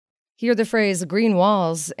Hear the phrase green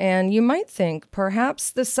walls, and you might think perhaps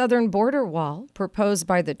the southern border wall proposed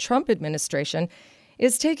by the Trump administration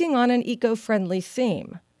is taking on an eco-friendly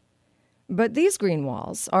theme. But these green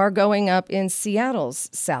walls are going up in Seattle's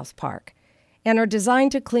South Park and are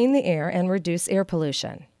designed to clean the air and reduce air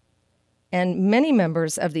pollution. And many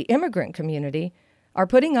members of the immigrant community are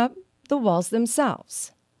putting up the walls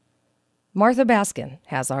themselves. Martha Baskin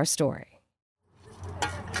has our story.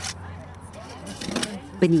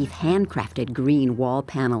 Beneath handcrafted green wall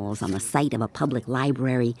panels on the site of a public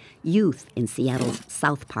library, youth in Seattle's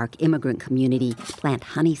South Park immigrant community plant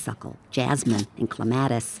honeysuckle, jasmine, and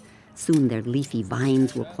clematis. Soon their leafy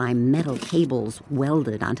vines will climb metal cables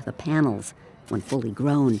welded onto the panels. When fully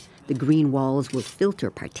grown, the green walls will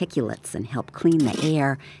filter particulates and help clean the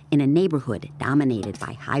air in a neighborhood dominated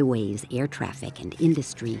by highways, air traffic, and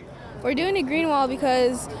industry. We're doing a green wall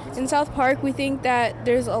because in South Park we think that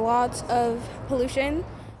there's a lot of pollution.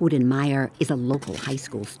 Wooden Meyer is a local high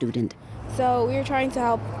school student. So we're trying to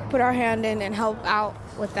help put our hand in and help out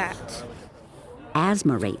with that.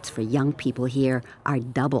 Asthma rates for young people here are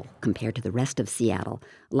double compared to the rest of Seattle.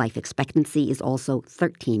 Life expectancy is also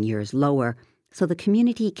 13 years lower, so the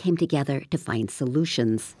community came together to find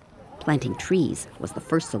solutions. Planting trees was the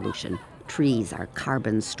first solution. Trees are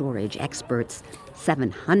carbon storage experts.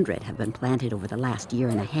 700 have been planted over the last year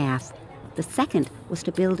and a half. The second was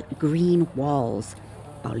to build green walls.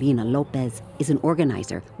 Paulina Lopez is an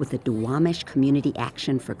organizer with the Duwamish Community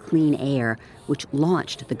Action for Clean Air, which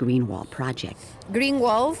launched the Green Wall Project. Green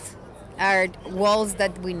walls are walls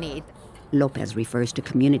that we need. Lopez refers to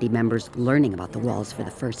community members learning about the walls for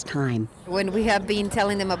the first time. When we have been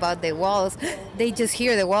telling them about the walls, they just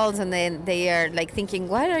hear the walls and then they are like thinking,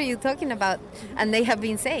 what are you talking about? And they have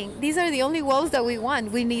been saying, these are the only walls that we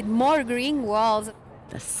want. We need more green walls.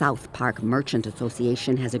 The South Park Merchant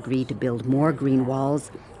Association has agreed to build more green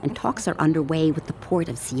walls, and talks are underway with the Port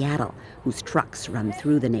of Seattle, whose trucks run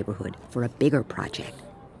through the neighborhood for a bigger project.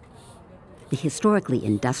 The historically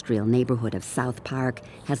industrial neighborhood of South Park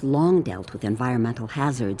has long dealt with environmental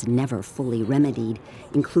hazards never fully remedied,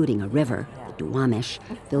 including a river, the Duwamish,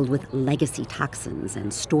 filled with legacy toxins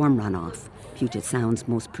and storm runoff, Puget Sound's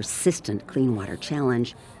most persistent clean water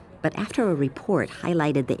challenge. But after a report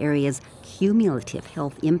highlighted the area's cumulative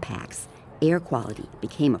health impacts, air quality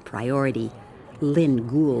became a priority. Lynn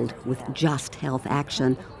Gould with Just Health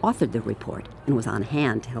Action authored the report and was on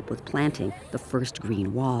hand to help with planting the first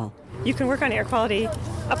green wall. You can work on air quality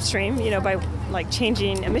upstream, by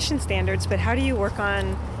changing emission standards, but how do you work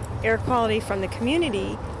on air quality from the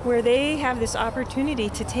community where they have this opportunity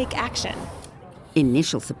to take action?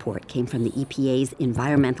 Initial support came from the EPA's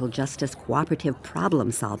Environmental Justice Cooperative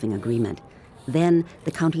Problem-Solving Agreement. Then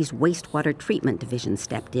the county's wastewater treatment division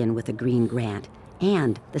stepped in with a green grant,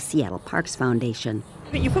 and the Seattle Parks Foundation.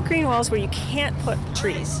 You put green walls where you can't put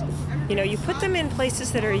trees. You put them in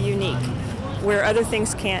places that are unique, where other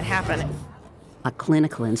things can't happen. A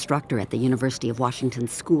clinical instructor at the University of Washington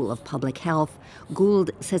School of Public Health,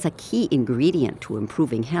 Gould says a key ingredient to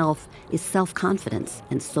improving health is self-confidence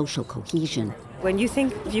and social cohesion. When you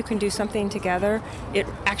think you can do something together, it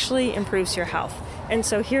actually improves your health. And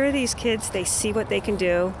so here are these kids, they see what they can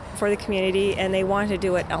do for the community, and they want to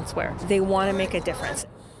do it elsewhere. They want to make a difference.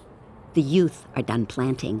 The youth are done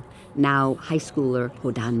planting. Now, high schooler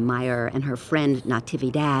Hodan Meyer and her friend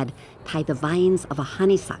Natividad tie the vines of a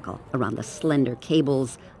honeysuckle around the slender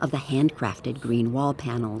cables of the handcrafted green wall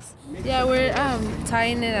panels. Yeah, we're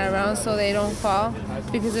tying it around so they don't fall,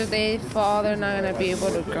 because if they fall, they're not going to be able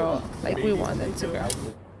to grow like we want them to grow.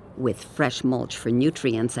 With fresh mulch for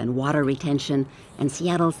nutrients and water retention, and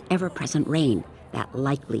Seattle's ever-present rain, that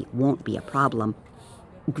likely won't be a problem.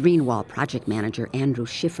 Green Wall project manager Andrew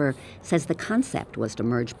Schiffer says the concept was to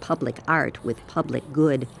merge public art with public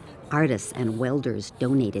good. Artists and welders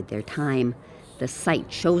donated their time. The site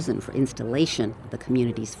chosen for installation of the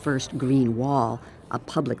community's first green wall, a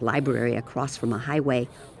public library across from a highway,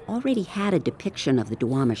 already had a depiction of the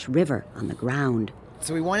Duwamish River on the ground.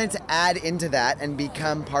 So we wanted to add into that and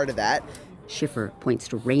become part of that. Schiffer points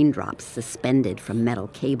to raindrops suspended from metal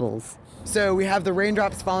cables. So we have the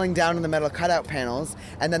raindrops falling down on the metal cutout panels,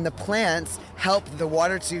 and then the plants help the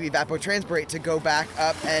water to evapotranspirate to go back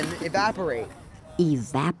up and evaporate.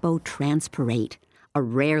 Evapotranspirate, a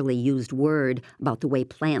rarely used word about the way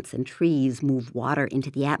plants and trees move water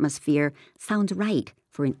into the atmosphere, sounds right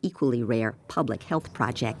for an equally rare public health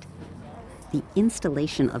project. The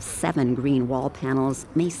installation of 7 green wall panels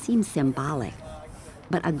may seem symbolic,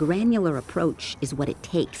 but a granular approach is what it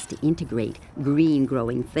takes to integrate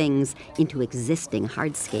green-growing things into existing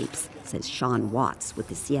hardscapes, says Sean Watts with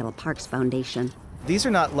the Seattle Parks Foundation. These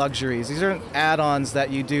are not luxuries. These aren't add-ons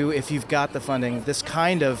that you do if you've got the funding. This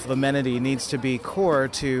kind of amenity needs to be core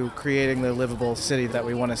to creating the livable city that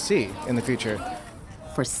we want to see in the future.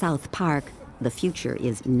 For South Park, the future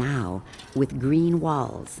is now, with green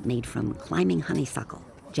walls made from climbing honeysuckle,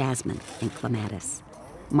 jasmine, and clematis.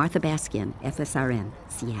 Martha Baskian, FSRN,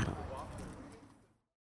 Seattle.